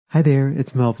Hi there,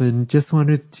 it's Melvin. Just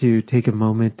wanted to take a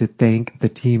moment to thank the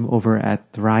team over at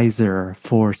Thrizer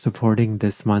for supporting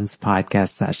this month's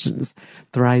podcast sessions.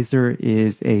 Thrizer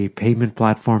is a payment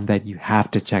platform that you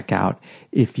have to check out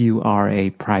if you are a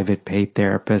private paid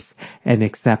therapist and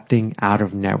accepting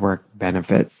out-of-network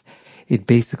benefits. It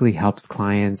basically helps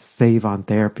clients save on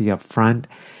therapy up front.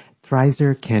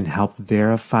 Thrizer can help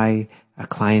verify a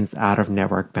client's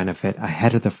out-of-network benefit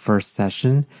ahead of the first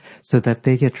session so that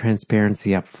they get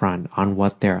transparency up front on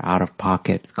what their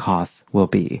out-of-pocket costs will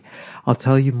be. I'll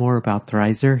tell you more about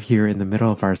Thrizer here in the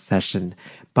middle of our session,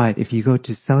 but if you go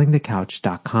to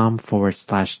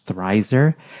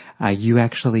sellingthecouch.com/Thrizer, you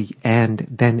actually, and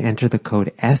then enter the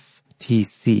code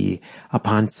STC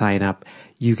upon sign up,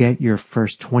 you get your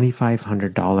first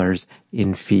 $2,500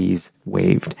 in fees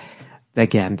waived.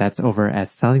 Again, that's over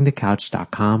at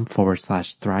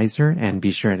sellingthecouch.com/Thrizer, and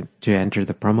be sure to enter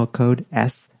the promo code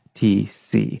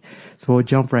STC. So we'll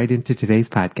jump right into today's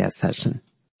podcast session.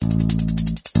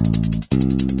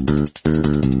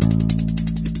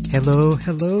 Hello.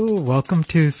 Welcome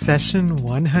to session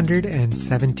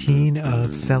 117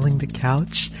 of Selling the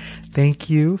Couch. Thank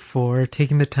you for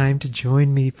taking the time to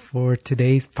join me for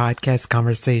today's podcast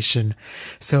conversation.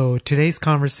 So today's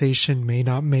conversation may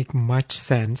not make much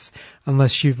sense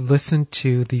unless you've listened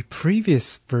to the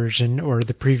previous version or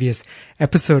the previous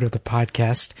episode of the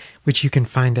podcast, which you can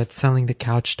find at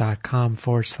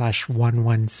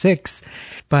sellingthecouch.com/116.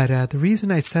 But the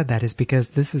reason I said that is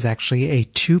because this is actually a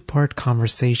two-part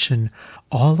conversation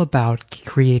all about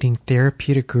creating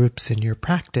therapeutic groups in your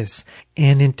practice.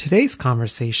 And in today's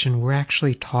conversation, we're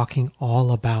actually talking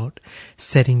all about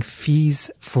setting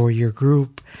fees for your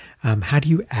group. How do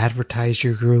you advertise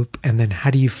your group? And then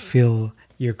how do you fill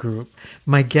your group?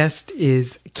 My guest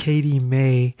is Katie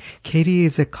May. Katie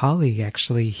is a colleague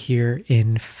actually here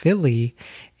in Philly,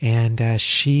 and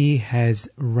she has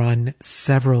run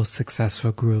several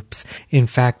successful groups. In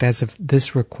fact, as of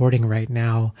this recording right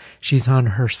now, she's on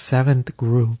her 7th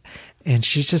group, and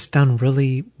she's just done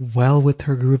really well with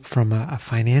her group from a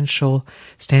financial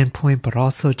standpoint, but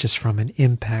also just from an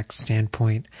impact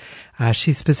standpoint.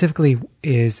 She specifically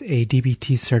is a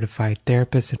DBT certified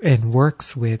therapist and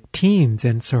works with teens.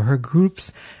 And so her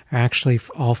groups are actually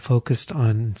all focused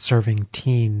on serving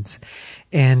teens.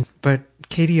 But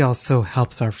Katie also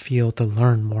helps our field to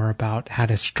learn more about how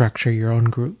to structure your own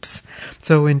groups.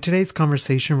 So in today's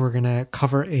conversation, we're going to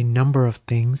cover a number of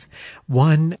things.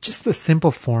 One, just the simple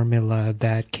formula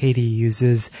that Katie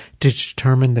uses to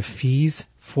determine the fees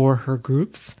for her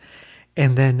groups.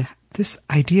 And then this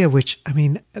idea, which,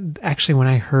 actually when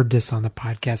I heard this on the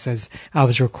podcast as I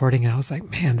was recording it, I was like,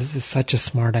 man, this is such a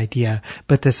smart idea.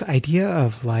 But this idea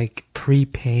of like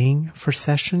prepaying for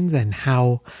sessions and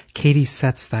how Katie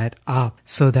sets that up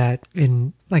so that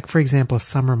in, like, for example,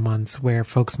 summer months where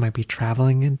folks might be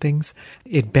traveling and things,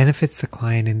 it benefits the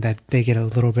client in that they get a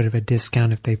little bit of a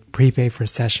discount if they prepay for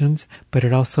sessions, but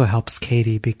it also helps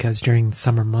Katie because during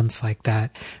summer months like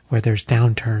that, where there's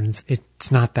downturns,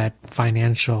 it's not that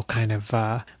financial kind of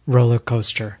roller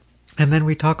coaster. And then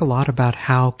we talk a lot about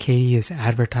how Katie is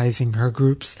advertising her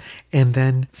groups and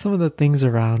then some of the things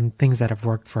around things that have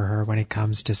worked for her when it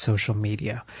comes to social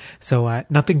media. So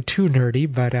nothing too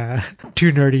nerdy, but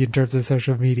too nerdy in terms of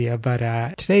social media. But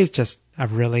today is just a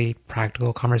really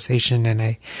practical conversation, and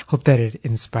I hope that it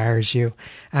inspires you.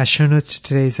 Show notes to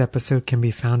today's episode can be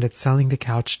found at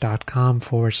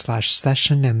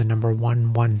sellingthecouch.com/session and the number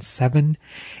 117.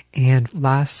 And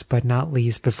last but not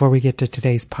least, before we get to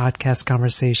today's podcast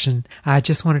conversation, I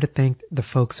just wanted to thank the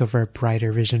folks over at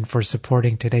Brighter Vision for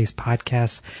supporting today's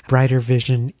podcast. Brighter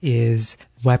Vision is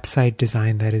website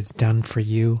design that is done for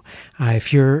you.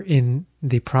 If you're in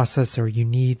the process or you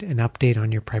need an update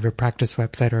on your private practice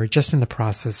website or just in the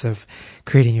process of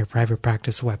creating your private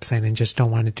practice website and just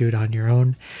don't want to do it on your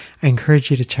own, I encourage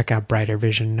you to check out Brighter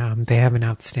Vision. They have an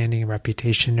outstanding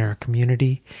reputation in our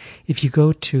community. If you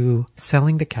go to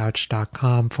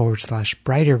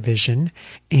sellingthecouch.com/Brighter Vision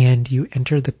and you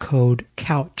enter the code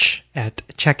COUCH at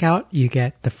checkout, you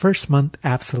get the first month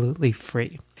absolutely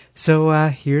free. So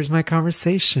here's my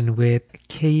conversation with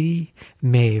Katie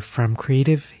May from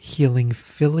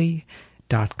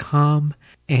CreativeHealingPhilly.com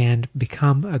and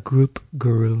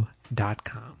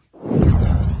BecomeAGroupGuru.com.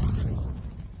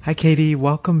 Hi, Katie.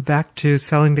 Welcome back to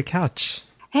Selling the Couch.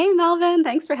 Hey, Melvin.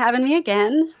 Thanks for having me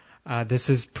again. This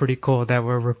is pretty cool that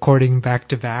we're recording back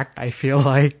to back. I feel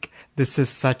like this is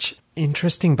such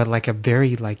interesting, but like a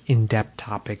very in-depth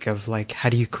topic of how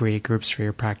do you create groups for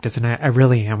your practice. And I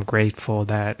really am grateful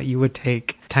that you would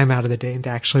take time out of the day to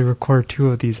actually record 2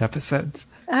 of these episodes.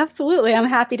 Absolutely. I'm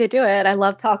happy to do it. I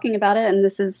love talking about it, and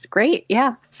this is great.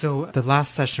 Yeah. So the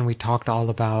last session, we talked all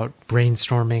about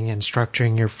brainstorming and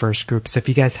structuring your first group. So if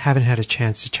you guys haven't had a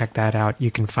chance to check that out,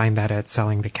 you can find that at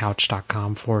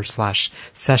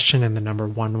sellingthecouch.com/session and the number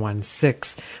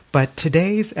 116. But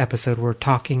today's episode, we're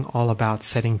talking all about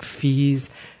setting fees,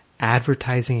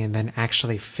 advertising, and then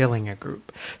actually filling a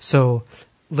group. So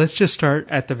let's just start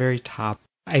at the very top.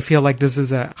 I feel like this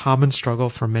is a common struggle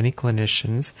for many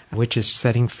clinicians, which is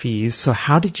setting fees. So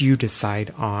how did you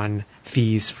decide on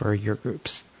fees for your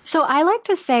groups? So I like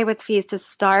to say with fees to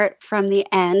start from the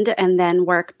end and then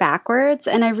work backwards.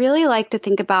 And I really like to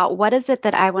think about what is it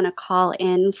that I want to call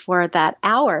in for that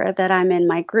hour that I'm in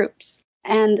my groups.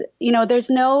 And,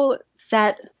 there's no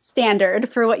set standard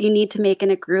for what you need to make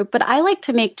in a group, but I like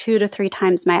to make 2 to 3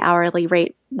 times my hourly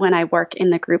rate when I work in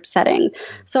the group setting.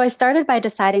 So I started by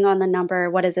deciding on the number,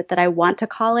 what is it that I want to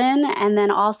call in, and then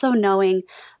also knowing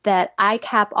that I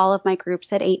cap all of my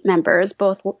groups at 8 members,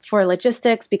 both for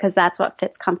logistics, because that's what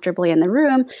fits comfortably in the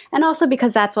room, and also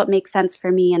because that's what makes sense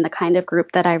for me and the kind of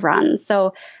group that I run.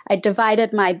 So I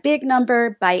divided my big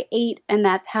number by 8, and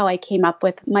that's how I came up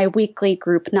with my weekly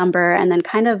group number, and then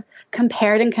kind of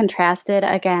compared and contrasted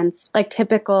against like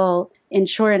typical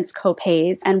insurance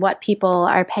copays and what people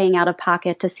are paying out of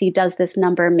pocket to see, does this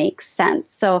number make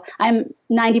sense? So I'm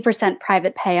 90%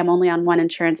 private pay. I'm only on one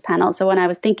insurance panel. So when I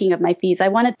was thinking of my fees, I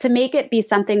wanted to make it be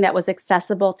something that was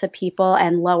accessible to people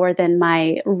and lower than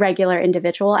my regular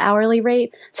individual hourly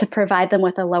rate to provide them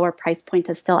with a lower price point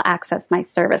to still access my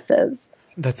services.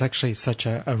 That's actually such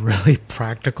a really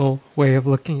practical way of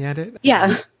looking at it.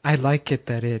 Yeah. I like it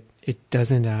that it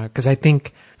doesn't, because I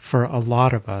think for a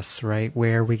lot of us, right,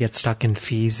 where we get stuck in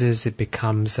fees is it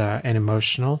becomes an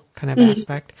emotional kind of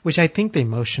aspect, which I think the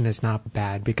emotion is not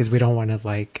bad because we don't want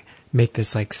to make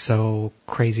this so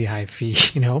crazy high fee,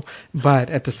 but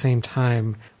at the same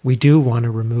time, we do want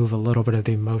to remove a little bit of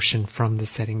the emotion from the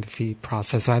setting the fee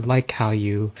process. So I like how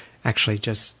you actually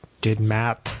just did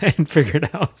math and figured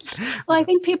out. Well, I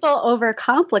think people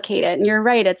overcomplicate it. And you're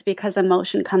right. It's because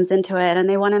emotion comes into it and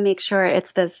they want to make sure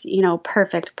it's this,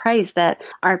 perfect price that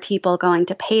are people going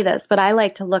to pay this. But I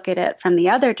like to look at it from the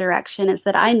other direction is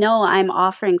that I know I'm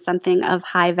offering something of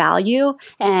high value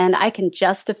and I can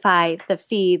justify the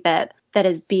fee that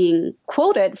is being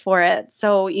quoted for it.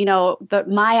 So,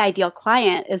 my ideal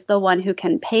client is the one who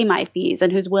can pay my fees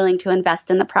and who's willing to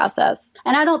invest in the process.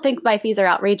 And I don't think my fees are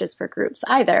outrageous for groups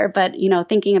either, but,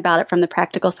 thinking about it from the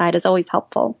practical side is always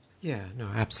helpful. Yeah, no,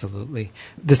 absolutely.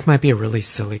 This might be a really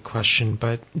silly question,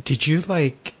 but did you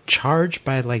charge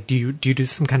by do you do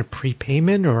some kind of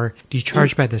prepayment or do you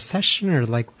charge by the session or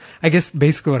I guess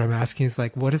basically what I'm asking is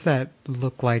what does that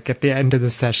look like at the end of the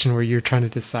session where you're trying to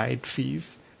decide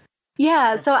fees?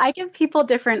 Yeah, so I give people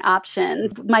different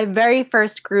options. My very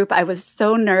first group, I was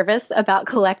so nervous about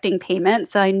collecting payment.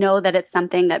 So I know that it's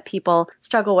something that people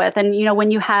struggle with. And,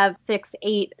 when you have 6,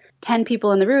 8, 10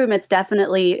 people in the room, it's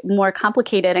definitely more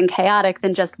complicated and chaotic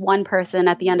than just one person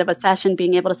at the end of a session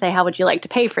being able to say, how would you like to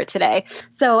pay for today?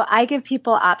 So I give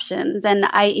people options and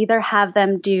I either have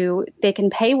them they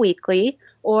can pay weekly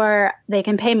or they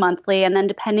can pay monthly. And then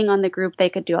depending on the group, they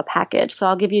could do a package. So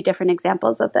I'll give you different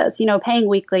examples of this. Paying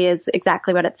weekly is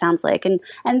exactly what it sounds like. And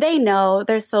they know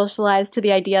they're socialized to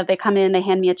the idea of they come in, they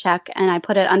hand me a check and I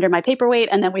put it under my paperweight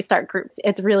and then we start groups.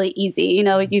 It's really easy.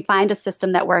 You find a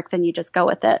system that works and you just go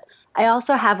with it. I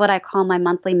also have what I call my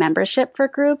monthly membership for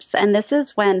groups. And this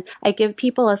is when I give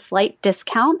people a slight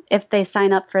discount if they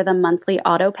sign up for the monthly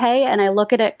auto pay. And I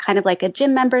look at it kind of like a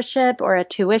gym membership or a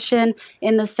tuition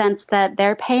in the sense that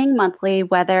they're paying monthly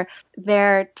whether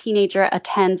their teenager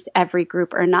attends every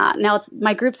group or not. Now,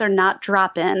 my groups are not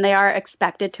drop-in. They are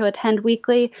expected to attend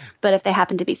weekly. But if they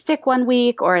happen to be sick one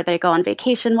week or they go on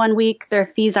vacation one week, their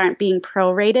fees aren't being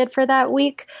prorated for that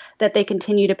week, that they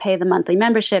continue to pay the monthly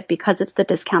membership because it's the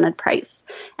discounted price.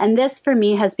 And this for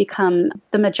me has become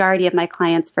the majority of my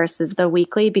clients versus the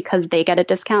weekly because they get a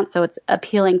discount. So it's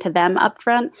appealing to them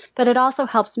upfront, but it also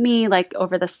helps me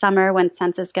over the summer when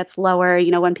census gets lower,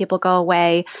 when people go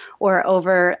away or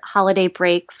over holiday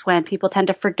breaks when people tend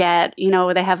to forget,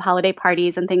 they have holiday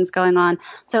parties and things going on.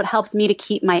 So it helps me to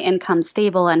keep my income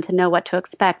stable and to know what to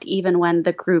expect even when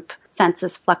the group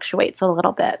census fluctuates a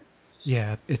little bit.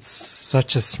 Yeah, it's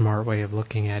such a smart way of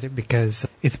looking at it because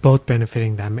it's both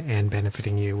benefiting them and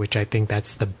benefiting you, which I think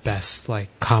that's the best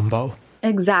combo.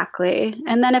 Exactly.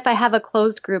 And then if I have a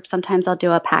closed group, sometimes I'll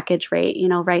do a package rate.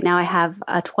 Right now I have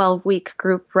a 12-week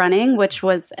group running, which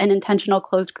was an intentional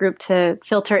closed group to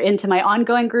filter into my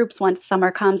ongoing groups once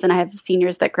summer comes and I have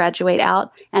seniors that graduate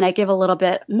out. And I give a little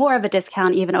bit more of a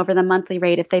discount even over the monthly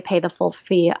rate if they pay the full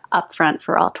fee upfront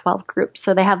for all 12 groups.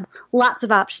 So they have lots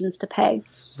of options to pay.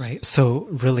 Right. So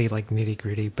really like nitty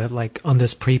gritty, but like on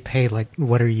this prepay, like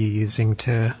what are you using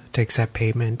to accept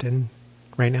payment and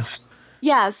right now?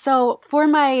 Yeah, so for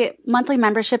my monthly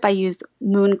membership, I used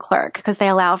Moonclerk because they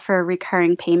allow for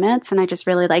recurring payments, and I just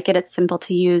really like it. It's simple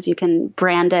to use. You can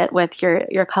brand it with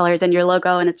your colors and your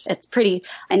logo, and it's pretty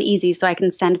and easy. So I can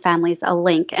send families a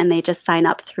link, and they just sign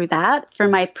up through that. For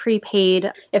my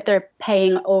prepaid, if they're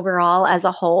paying overall as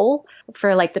a whole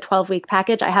for like the 12-week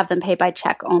package, I have them pay by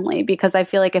check only because I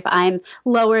feel like if I'm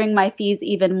lowering my fees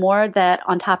even more, that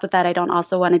on top of that, I don't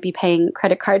also want to be paying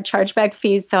credit card chargeback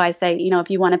fees. So I say, if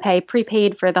you want to pay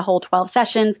prepaid for the whole 12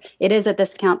 sessions, it is a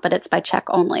discount, but it's by check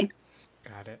only.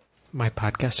 Got it. My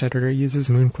podcast editor uses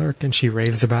Moonclerk and she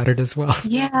raves about it as well.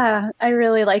 Yeah, I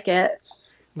really like it.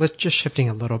 Let's just shifting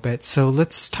a little bit. So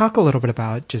let's talk a little bit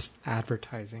about just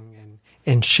advertising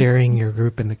and sharing your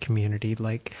group in the community.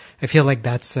 Like, I feel like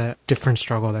that's a different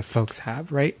struggle that folks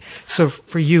have, right? So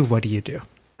for you, what do you do?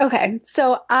 Okay,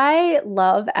 so I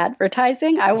love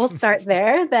advertising. I will start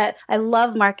there, that I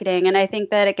love marketing and I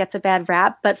think that it gets a bad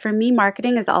rap. But for me,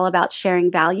 marketing is all about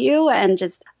sharing value and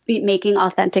just making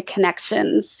authentic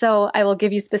connections. So I will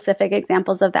give you specific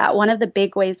examples of that. One of the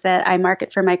big ways that I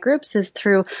market for my groups is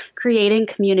through creating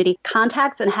community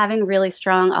contacts and having really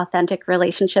strong, authentic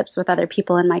relationships with other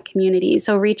people in my community.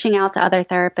 So reaching out to other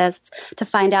therapists to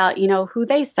find out, who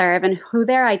they serve and who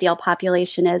their ideal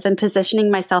population is, and positioning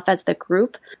myself as the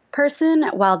group person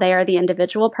while they are the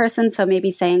individual person. So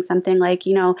maybe saying something like,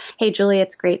 hey, Julie,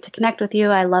 it's great to connect with you.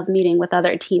 I love meeting with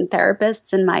other teen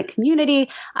therapists in my community.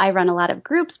 I run a lot of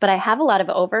groups, but I have a lot of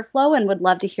overflow and would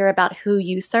love to hear about who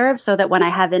you serve so that when I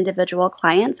have individual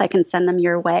clients, I can send them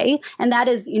your way. And that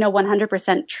is,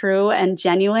 100% true and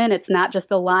genuine. It's not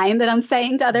just a line that I'm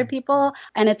saying to other people.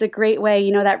 And it's a great way,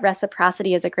 that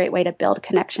reciprocity is a great way to build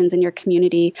connections in your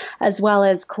community, as well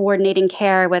as coordinating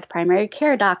care with primary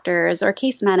care doctors or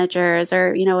case managers,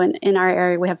 or, in our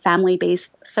area, we have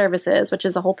family-based services, which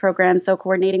is a whole program. So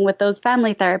coordinating with those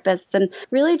family therapists and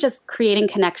really just creating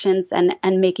connections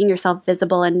and making yourself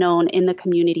visible and known in the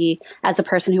community as a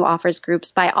person who offers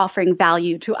groups by offering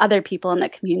value to other people in the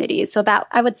community. So that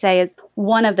I would say is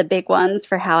one of the big ones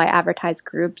for how I advertise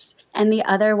groups. And the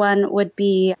other one would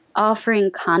be offering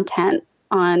content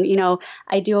on,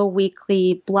 I do a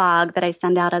weekly blog that I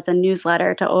send out as a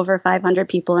newsletter to over 500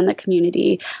 people in the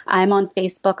community. I'm on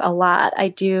Facebook a lot.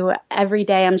 Every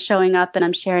day I'm showing up and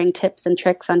I'm sharing tips and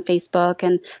tricks on Facebook,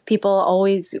 and people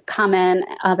always comment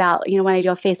about, when I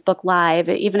do a Facebook Live,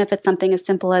 even if it's something as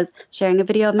simple as sharing a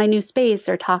video of my new space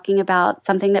or talking about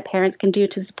something that parents can do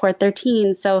to support their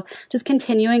teens. So just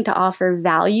continuing to offer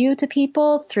value to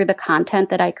people through the content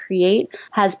that I create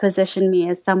has positioned me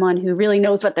as someone who really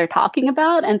knows what they're talking about.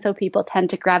 And so people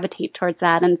tend to gravitate towards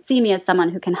that and see me as someone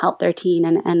who can help their teen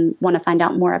and want to find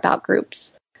out more about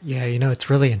groups. Yeah,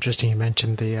 it's really interesting you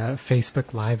mentioned the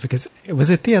Facebook Live, because was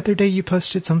it the other day you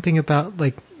posted something about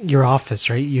like your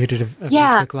office, right? You did a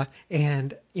Facebook Live.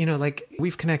 And,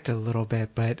 we've connected a little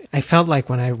bit, but I felt like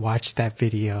when I watched that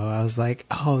video, I was like,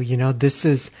 oh, this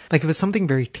is like, it was something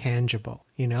very tangible,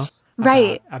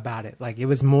 Right. About it. Like, it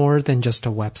was more than just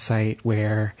a website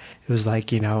where it was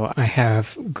like, I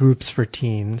have groups for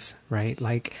teens, right?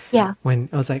 Like, when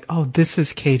I was like, oh, this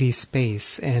is Katie's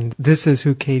space and this is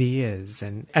who Katie is.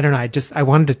 And I don't know, I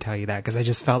wanted to tell you that because I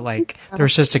just felt like there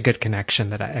was just a good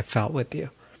connection that I felt with you.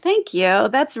 Thank you.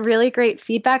 That's really great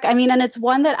feedback. I mean, and it's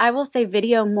one that I will say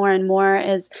video more and more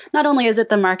is not only is it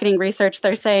the marketing research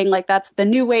they're saying like that's the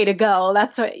new way to go.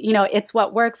 That's what, it's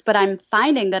what works, but I'm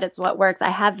finding that it's what works. I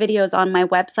have videos on my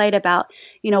website about,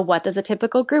 what does a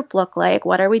typical group look like?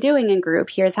 What are we doing in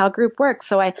group? Here's how group works.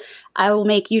 So I will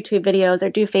make YouTube videos or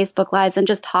do Facebook Lives and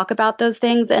just talk about those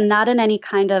things, and not in any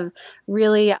kind of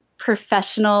really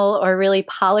professional or really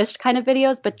polished kind of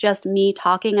videos, but just me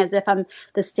talking as if I'm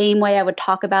the same way I would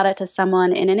talk about it to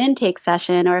someone in an intake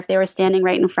session or if they were standing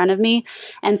right in front of me.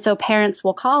 And so parents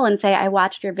will call and say, I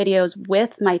watched your videos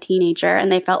with my teenager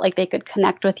and they felt like they could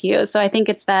connect with you. So I think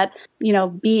it's that,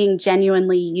 being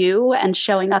genuinely you and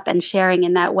showing up and sharing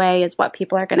in that way is what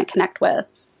people are going to connect with.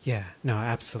 Yeah, no,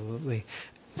 absolutely.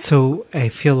 So I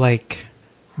feel like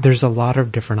there's a lot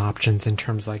of different options in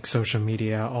terms of like social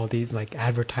media, all these like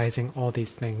advertising, all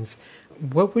these things.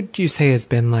 What would you say has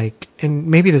been like, and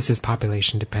maybe this is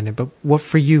population dependent, but what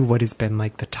has been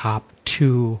like the top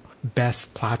two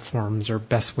best platforms or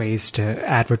best ways to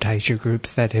advertise your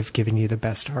groups that have given you the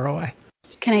best ROI?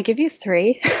 Can I give you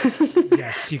 3?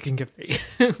 Yes, you can give 3.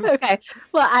 Okay.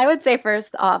 Well, I would say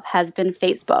first off has been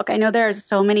Facebook. I know there are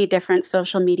so many different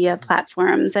social media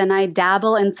platforms, and I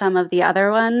dabble in some of the other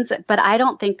ones, but I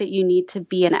don't think that you need to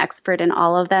be an expert in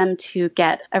all of them to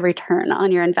get a return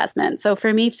on your investment. So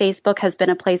for me, Facebook has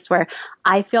been a place where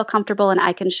I feel comfortable and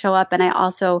I can show up. And I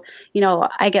also,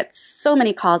 I get so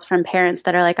many calls from parents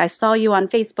that are like, I saw you on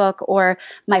Facebook, or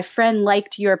my friend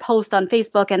liked your post on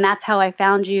Facebook and that's how I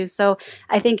found you. So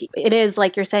I think it is,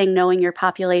 like you're saying, knowing your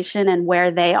population and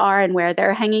where they are and where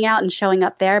they're hanging out and showing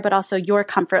up there, but also your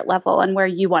comfort level and where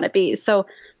you want to be. So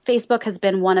Facebook has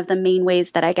been one of the main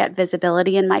ways that I get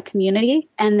visibility in my community.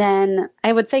 And then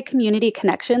I would say community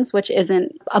connections, which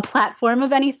isn't a platform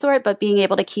of any sort, but being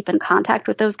able to keep in contact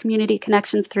with those community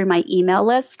connections through my email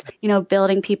list,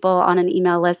 building people on an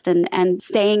email list and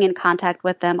staying in contact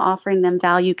with them, offering them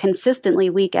value consistently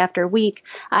week after week.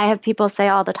 I have people say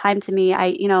all the time to me,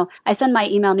 I send my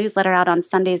email newsletter out on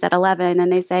Sundays at 11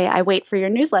 and they say, I wait for your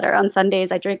newsletter on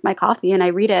Sundays. I drink my coffee and I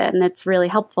read it and it's really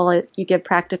helpful. You give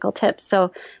practical tips.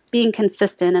 So being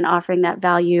consistent and offering that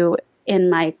value in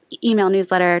my email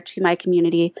newsletter to my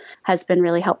community has been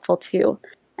really helpful too.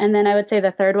 And then I would say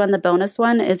the third one, the bonus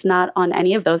one, is not on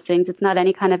any of those things. It's not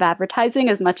any kind of advertising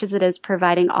as much as it is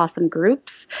providing awesome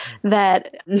groups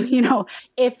that,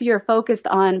 if you're focused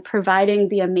on providing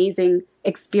the amazing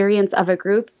experience of a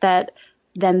group, that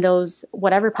then those,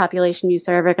 whatever population you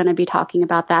serve, are going to be talking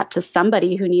about that to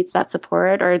somebody who needs that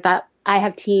support. Or that I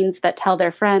have teens that tell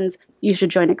their friends, you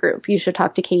should join a group. You should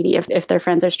talk to Katie if their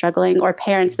friends are struggling, or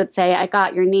parents that say, I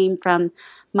got your name from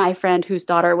my friend whose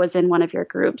daughter was in one of your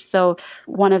groups. So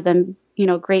one of them,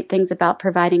 great things about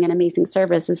providing an amazing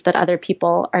service is that other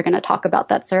people are going to talk about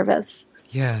that service.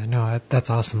 Yeah, no, that's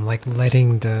awesome. Like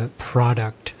letting the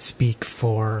product speak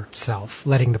for itself,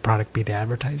 letting the product be the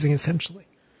advertising, essentially.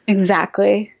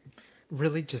 Exactly.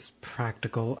 Really just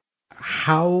practical.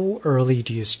 How early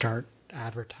do you start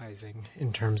advertising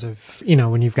in terms of,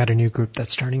 when you've got a new group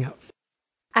that's starting out?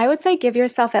 I would say give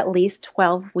yourself at least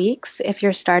 12 weeks if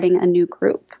you're starting a new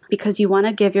group, because you want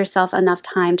to give yourself enough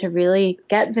time to really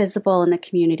get visible in the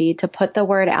community, to put the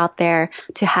word out there,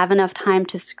 to have enough time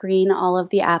to screen all of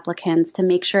the applicants, to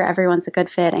make sure everyone's a good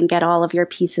fit and get all of your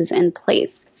pieces in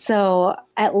place. So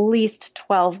at least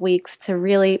 12 weeks to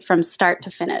really from start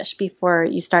to finish before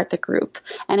you start the group.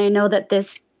 And I know that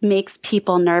this makes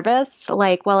people nervous.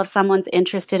 Like, well, if someone's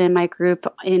interested in my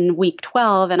group in week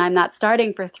 12 and I'm not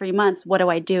starting for 3 months, what do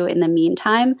I do in the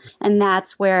meantime? And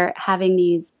that's where having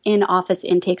these in-office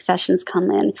intake sessions come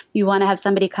in. You want to have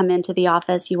somebody come into the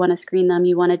office. You want to screen them.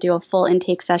 You want to do a full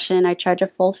intake session. I charge a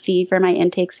full fee for my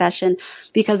intake session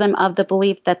because I'm of the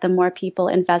belief that the more people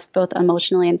invest both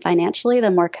emotionally and financially,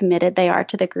 the more committed they are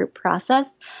to the group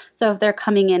process. So if they're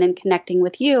coming in and connecting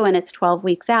with you and it's 12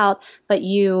 weeks out, but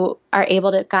you are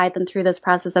able to guide them through this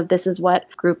process of this is what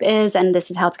group is and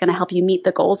this is how it's going to help you meet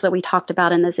the goals that we talked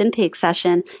about in this intake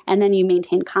session, and then you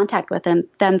maintain contact with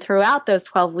them throughout those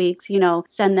 12 weeks,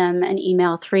 send them an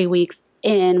email 3 weeks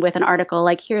in with an article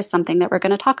like, here's something that we're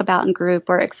going to talk about in group,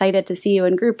 or excited to see you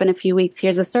in group in a few weeks.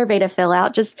 Here's a survey to fill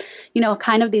out. Just,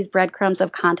 kind of these breadcrumbs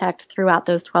of contact throughout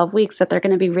those 12 weeks that they're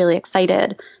going to be really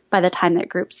excited by the time that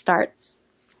group starts.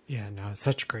 Yeah, no,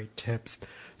 such great tips.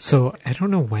 So I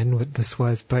don't know when this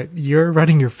was, but you're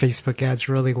running your Facebook ads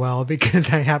really well,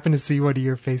 because I happen to see one of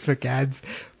your Facebook ads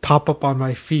pop up on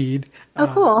my feed. Oh,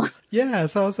 cool. Yeah.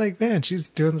 So I was like, man, she's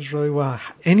doing this really well.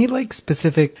 Any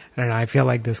specific, I don't know, I feel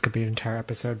like this could be an entire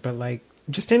episode, but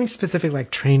just any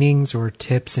specific trainings or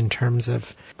tips in terms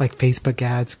of Facebook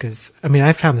ads? Because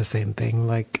I found the same thing.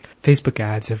 Facebook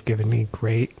ads have given me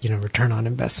great, return on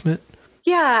investment.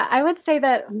 Yeah, I would say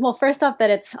that, well, first off, that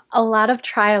it's a lot of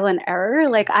trial and error.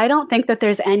 I don't think that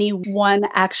there's any one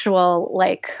actual,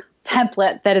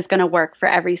 template that is going to work for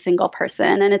every single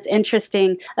person. And it's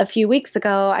interesting. A few weeks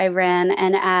ago, I ran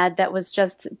an ad that was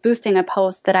just boosting a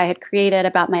post that I had created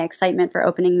about my excitement for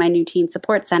opening my new teen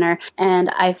support center.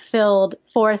 And I filled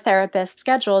 4 therapist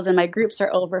schedules and my groups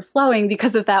are overflowing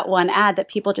because of that one ad, that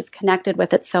people just connected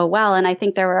with it so well. And I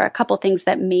think there were a couple things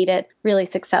that made it really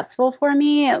successful for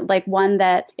me. One,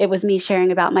 that it was me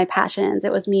sharing about my passions.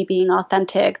 It was me being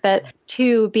authentic. That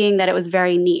 2, being that it was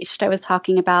very niched. I was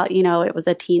talking about, it was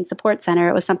a teen support center.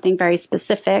 It was something very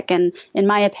specific. And in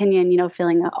my opinion,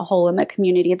 filling a hole in the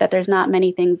community, that there's not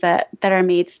many things that are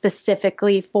made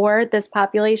specifically for this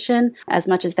population as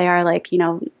much as they are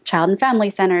child and family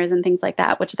centers and things like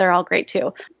that, which they're all great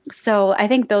too. So I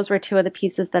think those were two of the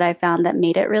pieces that I found that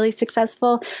made it really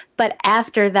successful. But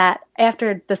after that,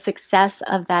 after the success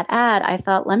of that ad, I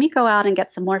thought, let me go out and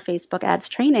get some more Facebook ads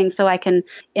training so I can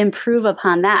improve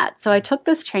upon that. So I took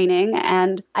this training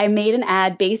and I made an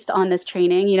ad based on this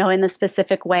training, in the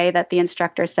specific way that the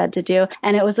instructor said to do.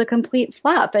 And it was a complete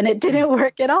flop and it didn't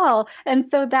work at all. And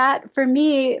so that for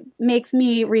me makes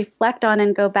me reflect on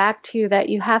and go back to that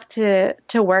you have to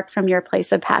work from your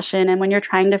place of passion. And when you're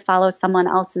trying to follow someone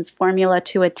else's formula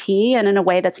to a T and in a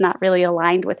way that's not really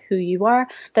aligned with who you are,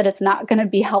 that it's not going to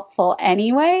be helpful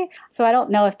anyway. So I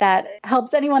don't know if that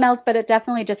helps anyone else, but it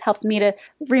definitely just helps me to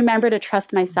remember to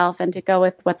trust myself and to go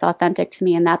with what's authentic to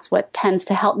me. And that's what tends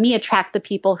to help me attract the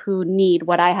people who need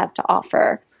what I have to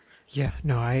offer. Yeah,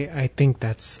 no, I think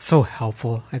that's so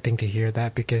helpful, I think, to hear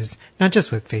that, because not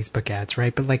just with Facebook ads,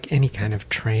 right, but like any kind of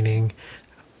training,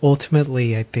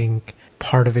 ultimately, I think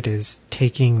part of it is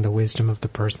taking the wisdom of the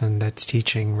person that's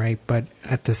teaching, right? But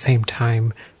at the same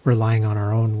time, relying on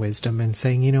our own wisdom and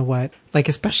saying, you know what, like,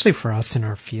 especially for us in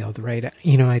our field, right?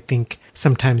 I think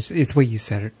sometimes it's what you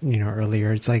said,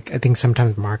 earlier. It's like, I think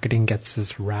sometimes marketing gets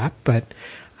this rap, but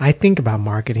I think about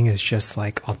marketing as just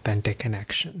like authentic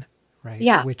connection, right?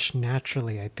 Yeah. Which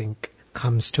naturally, I think,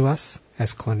 comes to us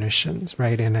as clinicians,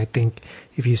 right? And I think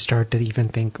if you start to even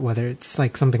think whether it's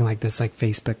like something like this, like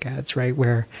Facebook ads, right?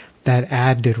 Where that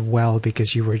ad did well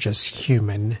because you were just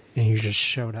human and you just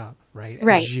showed up, right?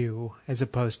 As you, as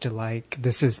opposed to like,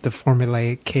 this is the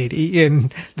formulaic Katie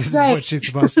and this is what she's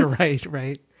supposed to write,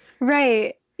 right?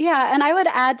 Right. Yeah. And I would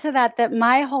add to that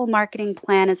my whole marketing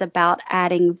plan is about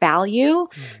adding value.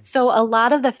 So a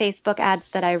lot of the Facebook ads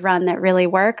that I run that really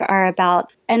work are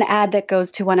about an ad that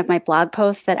goes to one of my blog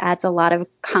posts that adds a lot of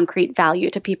concrete value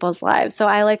to people's lives. So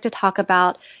I like to talk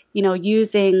about,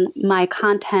 using my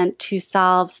content to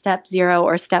solve step 0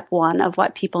 or step 1 of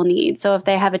what people need. So if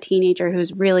they have a teenager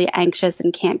who's really anxious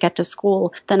and can't get to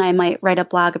school, then I might write a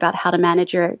blog about how to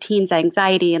manage your teen's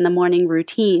anxiety in the morning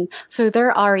routine. So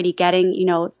they're already getting,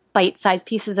 bite-sized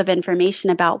pieces of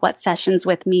information about what sessions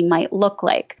with me might look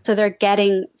like. So they're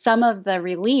getting some of the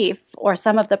relief or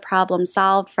some of the problem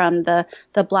solved from the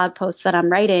blog posts that I'm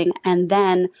writing. And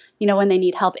then, when they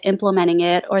need help implementing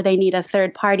it or they need a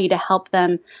third party to help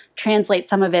them translate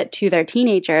some of it to their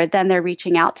teenager, then they're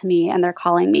reaching out to me and they're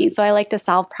calling me. So I like to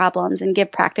solve problems and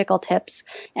give practical tips.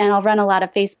 And I'll run a lot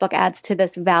of Facebook ads to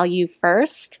this value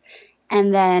first.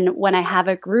 And then when I have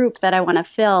a group that I want to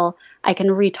fill, I can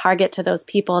retarget to those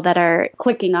people that are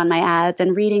clicking on my ads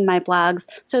and reading my blogs.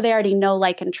 So they already know,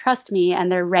 like, and trust me,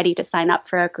 and they're ready to sign up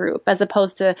for a group, as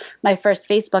opposed to my first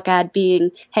Facebook ad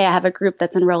being, hey, I have a group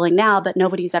that's enrolling now, but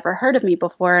nobody's ever heard of me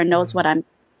before and knows what I'm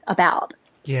about.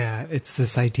 Yeah, it's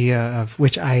this idea of,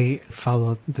 which I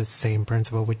follow the same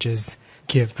principle, which is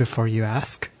give before you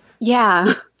ask.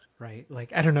 Yeah. Right.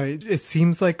 Like, I don't know, it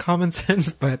seems like common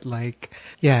sense, but like,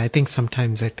 yeah, I think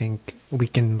sometimes we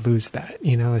can lose that,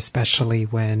 especially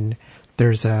when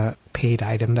there's a paid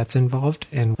item that's involved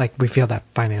and like we feel that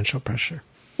financial pressure.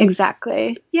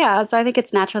 Exactly. Yeah. So I think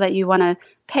it's natural that you want to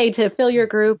pay to fill your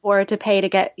group or to pay to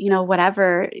get,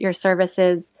 whatever your service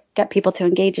is, get people to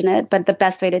engage in it. But the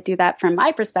best way to do that from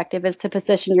my perspective is to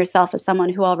position yourself as someone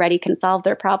who already can solve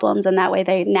their problems. And that way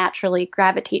they naturally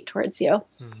gravitate towards you.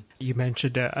 You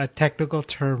mentioned a technical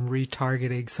term,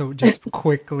 retargeting. So just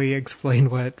quickly explain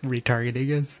what retargeting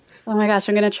is. Oh my gosh,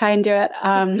 I'm going to try and do it.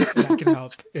 That can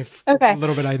help if a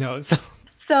little bit I know.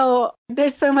 So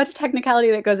there's so much technicality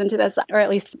that goes into this, or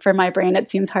at least for my brain, it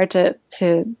seems hard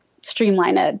to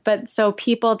streamline it. But so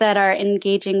people that are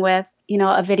engaging with,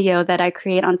 a video that I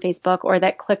create on Facebook or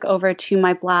that click over to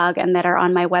my blog and that are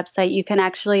on my website, you can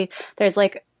actually, there's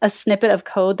like a snippet of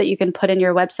code that you can put in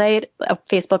your website, a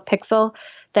Facebook pixel,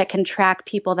 that can track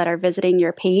people that are visiting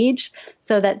your page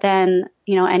so that then,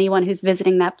 anyone who's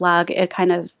visiting that blog, it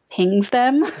kind of pings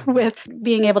them with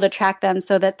being able to track them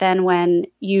so that then when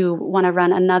you want to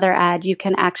run another ad, you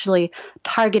can actually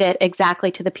target it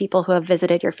exactly to the people who have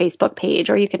visited your Facebook page,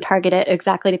 or you can target it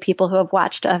exactly to people who have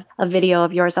watched a video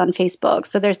of yours on Facebook.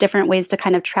 So there's different ways to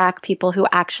kind of track people who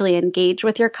actually engage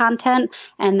with your content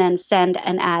and then send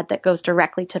an ad that goes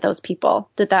directly to those people.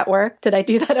 Did that work? Did I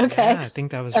do that okay? Yeah, I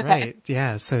think that was right.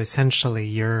 Yeah. So essentially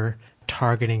you're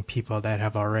targeting people that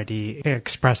have already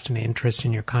expressed an interest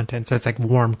in your content. So it's like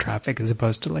warm traffic as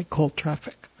opposed to like cold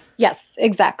traffic. Yes,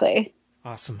 exactly.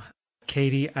 Awesome.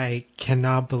 Katie, I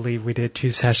cannot believe we did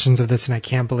 2 sessions of this and I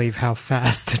can't believe how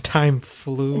fast the time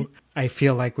flew. I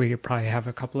feel like we could probably have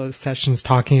a couple of sessions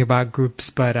talking about groups,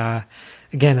 but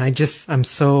again, I'm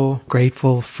so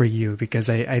grateful for you because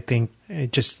I think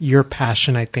just your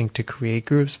passion, I think, to create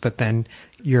groups, but then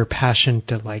your passion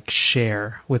to like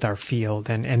share with our field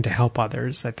and to help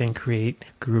others, I think, create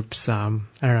groups. I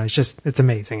don't know. It's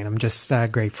amazing. And I'm just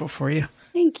grateful for you.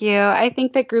 Thank you. I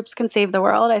think that groups can save the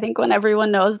world. I think when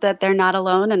everyone knows that they're not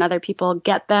alone and other people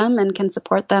get them and can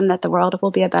support them, that the world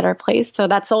will be a better place. So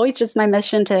that's always just my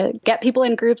mission, to get people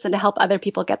in groups and to help other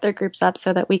people get their groups up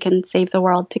so that we can save the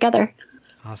world together.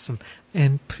 Awesome.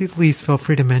 And please feel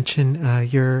free to mention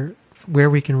where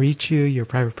we can reach you, your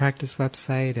private practice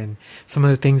website, and some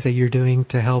of the things that you're doing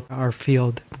to help our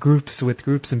field groups with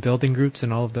groups and building groups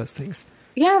and all of those things.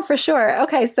 Yeah, for sure.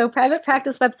 Okay, so private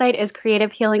practice website is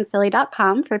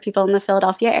creativehealingphilly.com for people in the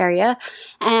Philadelphia area.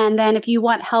 And then if you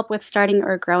want help with starting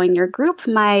or growing your group,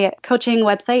 my coaching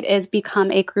website is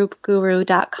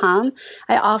becomeagroupguru.com.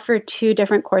 I offer 2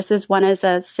 different courses. One is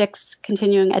a 6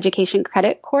 continuing education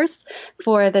credit course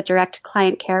for the direct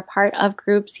client care part of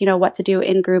groups, what to do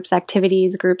in groups,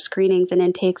 activities, group screenings and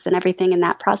intakes and everything in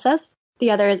that process. The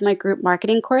other is my group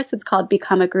marketing course. It's called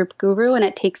Become a Group Guru, and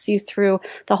it takes you through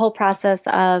the whole process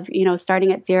of,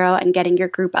 starting at zero and getting your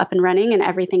group up and running and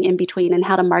everything in between, and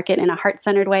how to market in a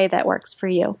heart-centered way that works for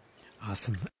you.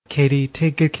 Awesome. Katie,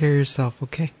 take good care of yourself,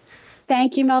 okay?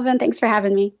 Thank you, Melvin. Thanks for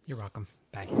having me. You're welcome.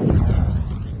 Bye.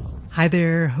 Hi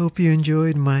there. Hope you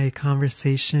enjoyed my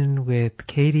conversation with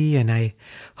Katie, and I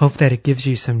hope that it gives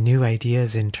you some new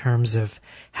ideas in terms of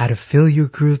how to fill your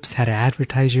groups, how to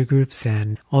advertise your groups,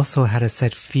 and also how to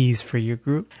set fees for your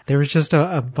group. There was just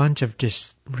a bunch of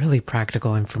just really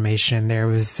practical information.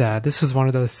 This was one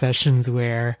of those sessions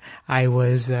where I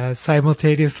was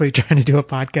simultaneously trying to do a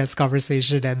podcast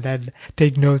conversation and then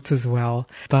take notes as well.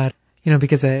 But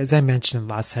because as I mentioned in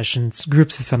the last sessions,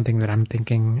 groups is something that I'm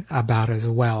thinking about as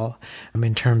well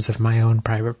in terms of my own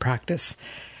private practice.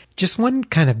 Just one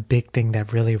kind of big thing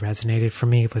that really resonated for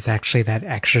me was actually that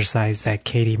exercise that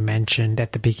Katie mentioned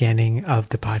at the beginning of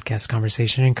the podcast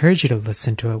conversation. I encourage you to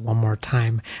listen to it one more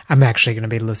time. I'm actually going to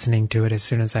be listening to it as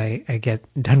soon as I get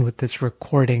done with this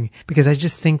recording, because I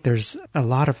just think there's a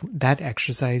lot of that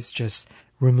exercise just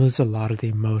removes a lot of the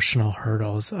emotional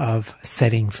hurdles of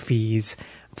setting fees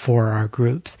for our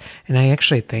groups. And I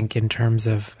actually think in terms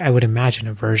of, I would imagine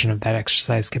a version of that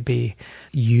exercise could be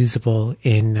usable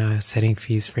in setting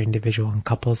fees for individual and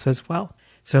couples as well.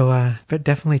 So, but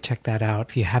definitely check that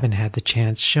out if you haven't had the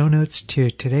chance. Show notes to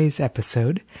today's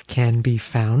episode can be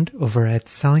found over at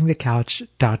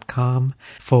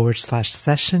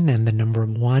sellingthecouch.com/session and the number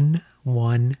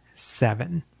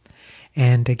 117.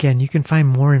 And again, you can find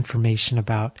more information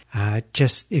about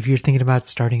just if you're thinking about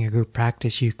starting a group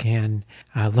practice, you can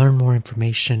learn more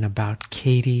information about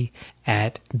Katie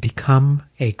at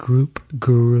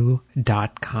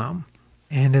becomeagroupguru.com.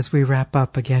 And as we wrap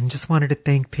up, again, just wanted to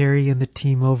thank Perry and the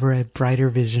team over at Brighter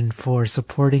Vision for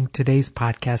supporting today's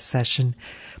podcast session.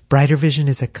 Brighter Vision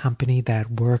is a company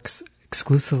that works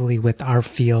exclusively with our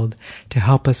field to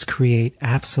help us create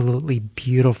absolutely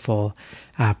beautiful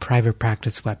private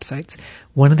practice websites.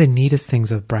 One of the neatest things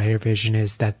with Brighter Vision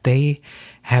is that they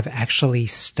have actually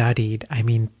studied,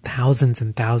 thousands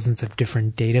and thousands of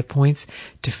different data points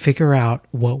to figure out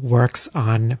what works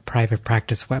on private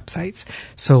practice websites.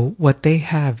 So what they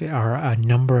have are a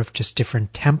number of just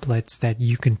different templates that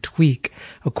you can tweak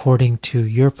according to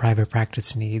your private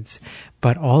practice needs.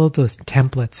 But all of those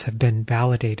templates have been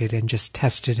validated and just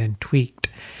tested and tweaked.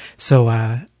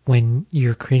 So, when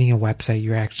you're creating a website,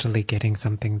 you're actually getting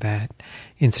something that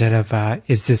instead of,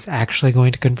 is this actually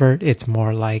going to convert? It's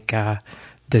more like,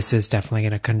 this is definitely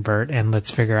going to convert, and let's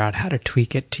figure out how to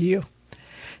tweak it to you.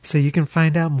 So you can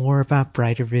find out more about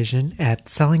Brighter Vision at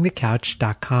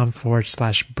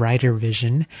sellingthecouch.com/Brighter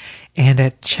Vision. And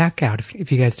at checkout,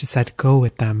 if you guys decide to go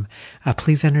with them,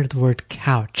 please enter the word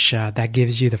couch. That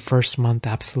gives you the first month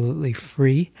absolutely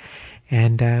free.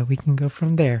 And we can go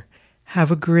from there.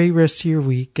 Have a great rest of your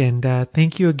week, and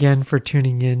thank you again for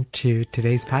tuning in to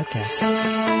today's podcast.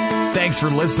 Thanks for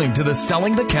listening to the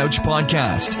Selling the Couch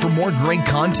podcast. For more great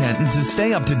content and to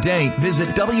stay up to date, visit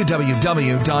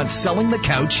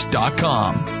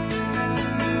www.sellingthecouch.com.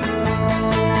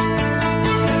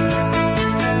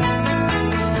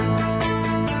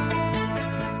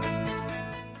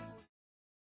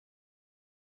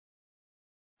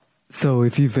 So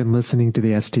if you've been listening to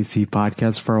the STC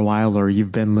podcast for a while, or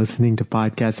you've been listening to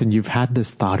podcasts and you've had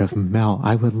this thought of, Mel,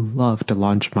 I would love to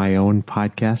launch my own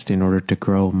podcast in order to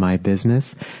grow my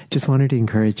business, just wanted to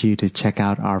encourage you to check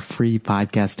out our free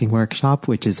podcasting workshop,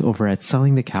 which is over at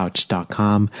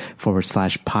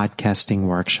sellingthecouch.com/podcasting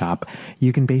workshop.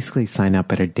 You can basically sign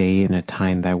up at a day and a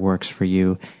time that works for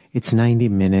you. It's 90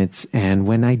 minutes. And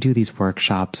when I do these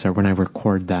workshops or when I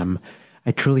record them,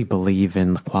 I truly believe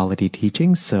in quality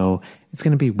teaching. So it's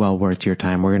going to be well worth your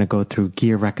time. We're going to go through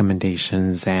gear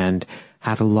recommendations and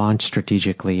how to launch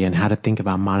strategically and how to think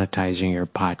about monetizing your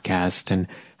podcast and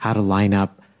how to line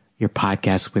up your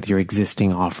podcast with your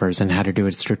existing offers and how to do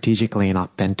it strategically and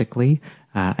authentically,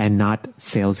 and not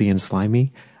salesy and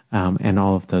slimy, and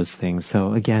all of those things.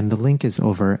 So again, the link is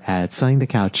over at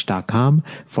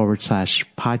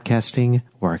sellingthecouch.com/podcasting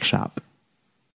workshop.